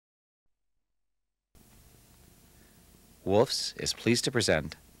Wolf's is pleased to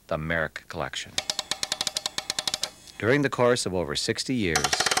present the Merrick Collection. During the course of over 60 years,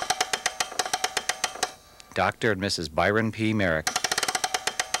 Dr. and Mrs. Byron P. Merrick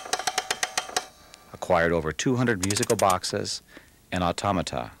acquired over 200 musical boxes and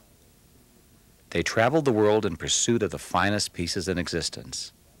automata. They traveled the world in pursuit of the finest pieces in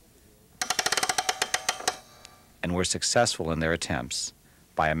existence and were successful in their attempts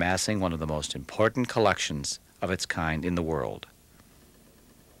by amassing one of the most important collections of its kind in the world.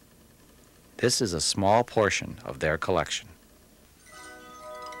 This is a small portion of their collection.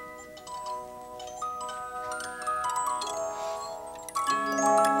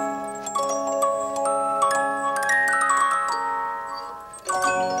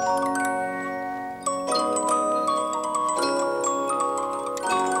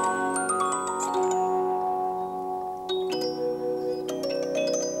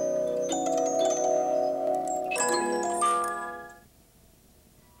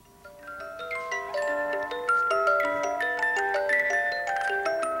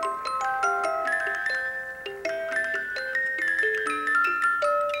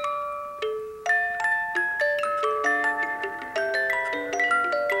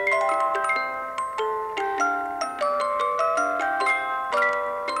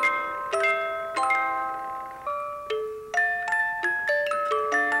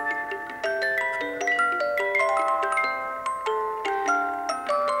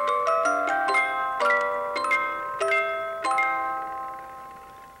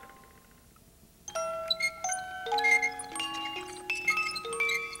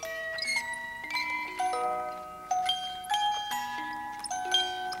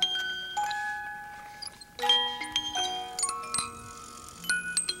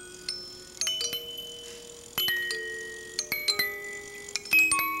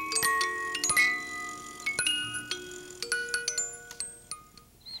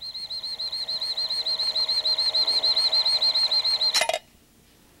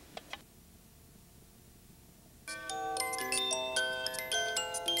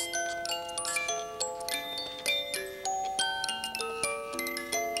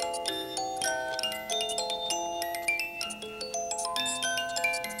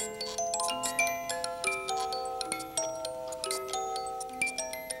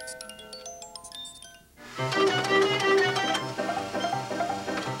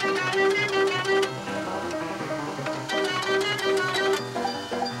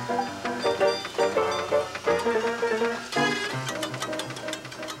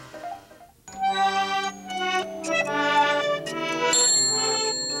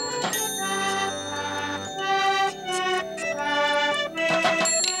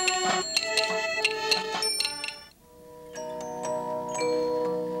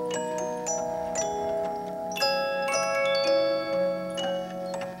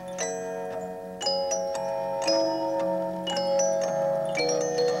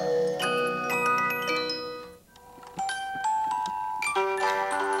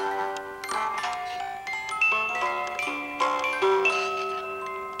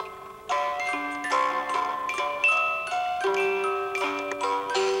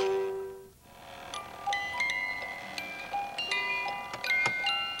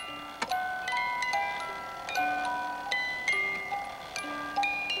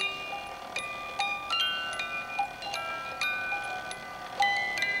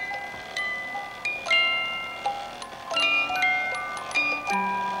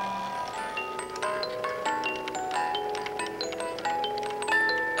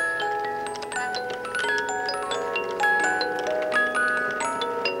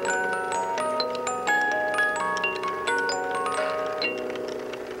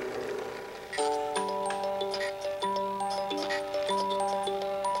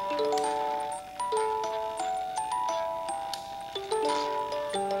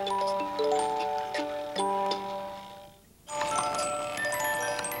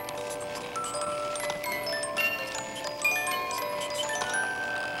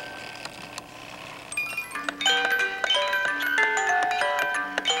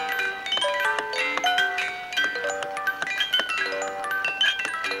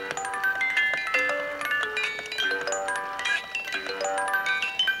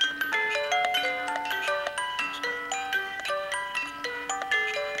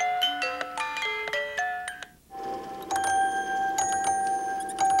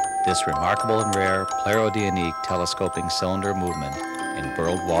 This remarkable and rare plero-dianique telescoping cylinder movement in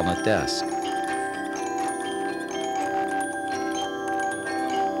burled walnut desk.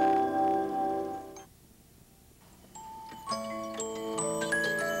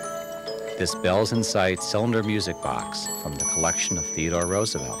 this Bells in Sight cylinder music box from the collection of Theodore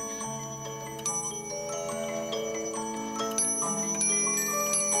Roosevelt.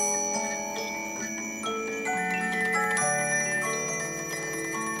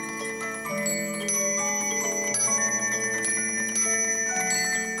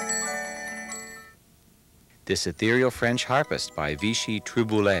 This ethereal French harpist by Vichy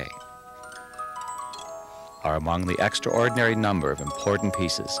Truboulet are among the extraordinary number of important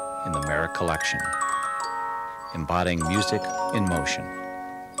pieces in the Merrick Collection, embodying music in motion.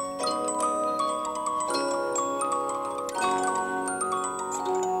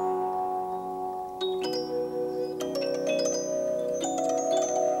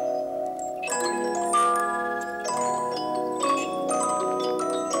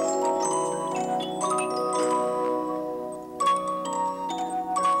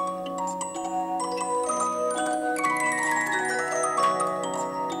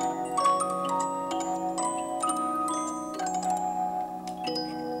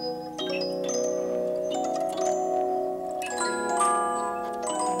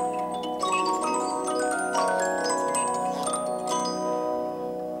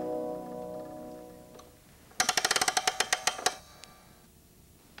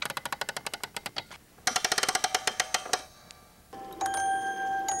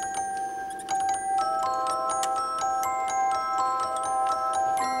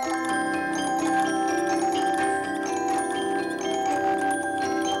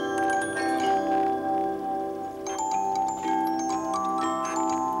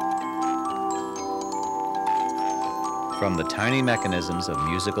 From the tiny mechanisms of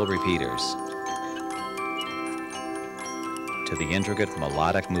musical repeaters to the intricate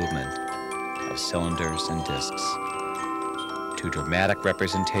melodic movement of cylinders and discs to dramatic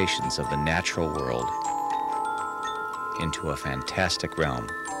representations of the natural world into a fantastic realm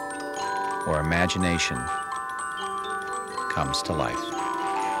where imagination comes to life.